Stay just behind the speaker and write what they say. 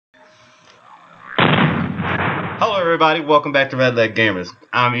Hello everybody, welcome back to Red Leg Gamers.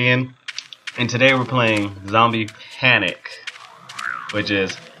 I'm Ian, and today we're playing Zombie Panic, which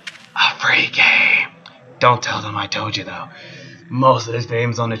is a free game. Don't tell them I told you though. Most of these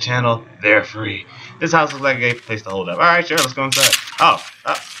games on the channel, they're free. This house looks like a great place to hold up. Alright, sure, let's go inside.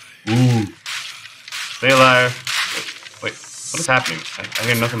 Ooh. Stay alive. Wait, what is happening? I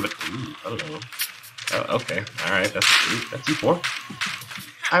hear nothing but, ooh, hello. Oh, okay, alright, that's C4.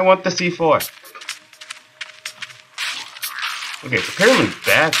 I want the C4. Okay, so apparently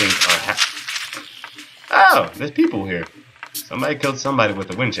bad things are happening. Oh, there's people here. Somebody killed somebody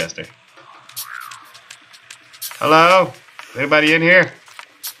with a Winchester. Hello? Anybody in here?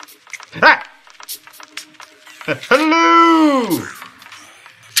 Ah! Hello!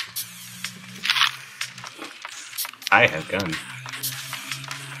 I have guns.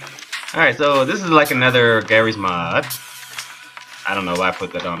 Alright, so this is like another Gary's mod. I don't know why I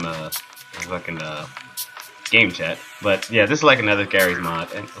put that on the fucking game chat, but yeah, this is like another Gary's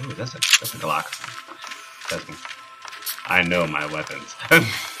mod. And oh, that's a Glock. Trust me, I know my weapons.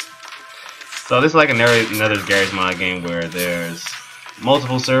 So this is like another Gary's mod game where there's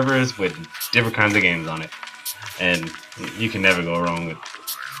multiple servers with different kinds of games on it, and you can never go wrong with.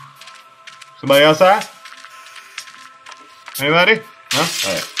 Somebody outside? Anybody? No?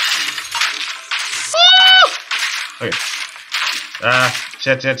 Alright. Okay.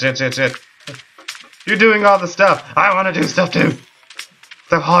 Shit. You're doing all the stuff. I want to do stuff too.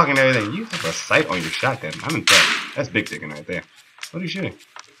 Stop hogging everything. You have a sight on your shotgun. I'm impressed. That's big chicken right there. What are you shooting?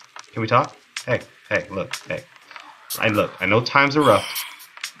 Can we talk? Hey, look, hey. I know times are rough.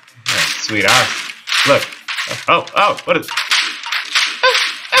 Yeah, sweet eyes. Look. Oh, what is?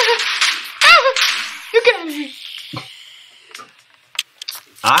 You get out of here.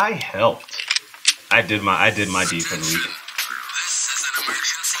 I helped. I did my deed for the week.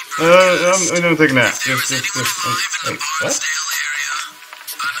 I'm gonna take a nap. Wait, what?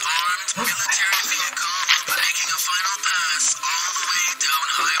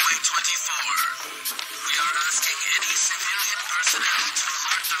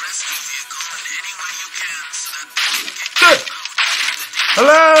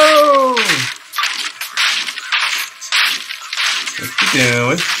 Hello! What you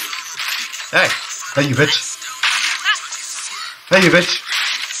doing? Hey you bitch. Hey you bitch.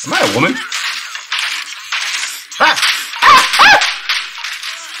 Am I a woman?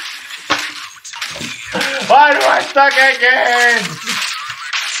 Why do I suck again?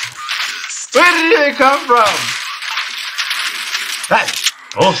 Where did it come from? That's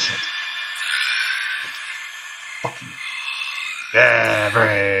bullshit. Fuck you. Yeah,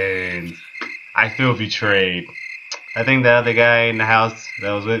 brains. I feel betrayed. I think the other guy in the house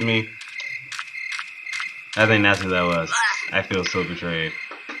that was with me, I think that's who that was. I feel so betrayed.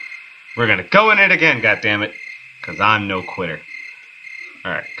 We're gonna go in it again, goddammit. Cause I'm no quitter.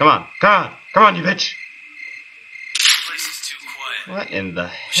 Alright, come on, you bitch! What in the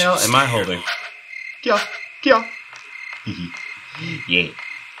hell am I holding? Kill! Yeah.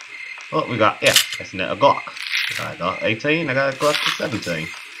 Well, we got, that's a Glock. I got 18, I got a Glock 17.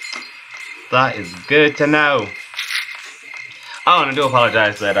 That is good to know. Oh, and I do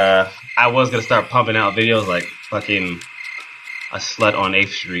apologize that I was gonna start pumping out videos like fucking a slut on 8th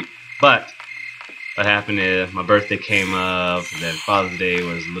Street. But what happened is my birthday came up, and then Father's Day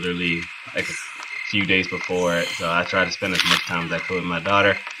was literally like a few days before it, so I tried to spend as much time as I could with my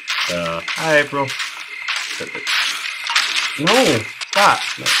daughter. So, hi April. No, stop.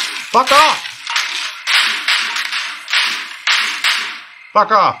 No. Fuck off!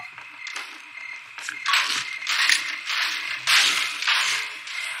 Fuck off!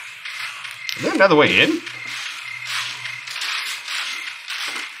 Is there another way in?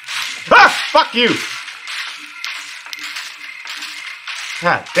 Ah! Fuck you!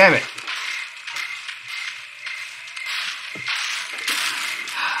 God damn it.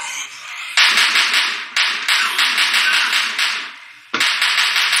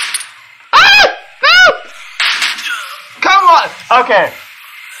 Ah! No! Come on! Okay.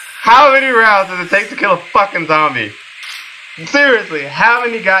 How many rounds does it take to kill a fucking zombie? Seriously, how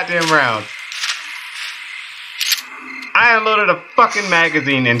many goddamn rounds? I unloaded a fucking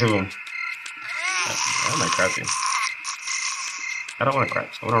magazine into him. Why am I crouching? I don't want to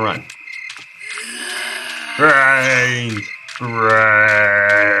crouch. I want to run. Brains!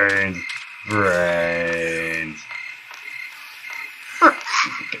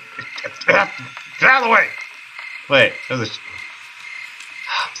 Get out of the way! Wait, there's a... I'm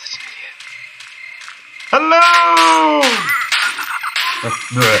such an idiot. Hello!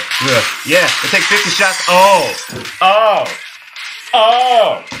 Yeah, it takes 50 shots. Oh!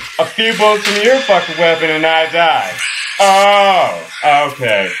 a few bullets from your fucking weapon and I die. Oh,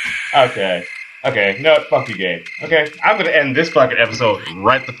 okay, no, fuck you, game. Okay, I'm gonna end this fucking episode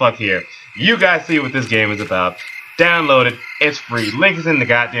right the fuck here. You guys see what this game is about. Download it, it's free. Link is in the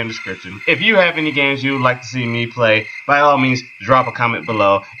goddamn description. If you have any games you would like to see me play, by all means, drop a comment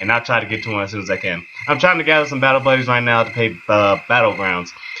below, and I'll try to get to one as soon as I can. I'm trying to gather some battle buddies right now to play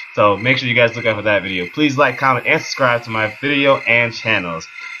Battlegrounds, so make sure you guys look out for that video. Please like, comment, and subscribe to my video and channels.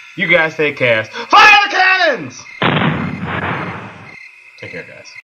 You guys take care. Fire the cannons! Take care, guys.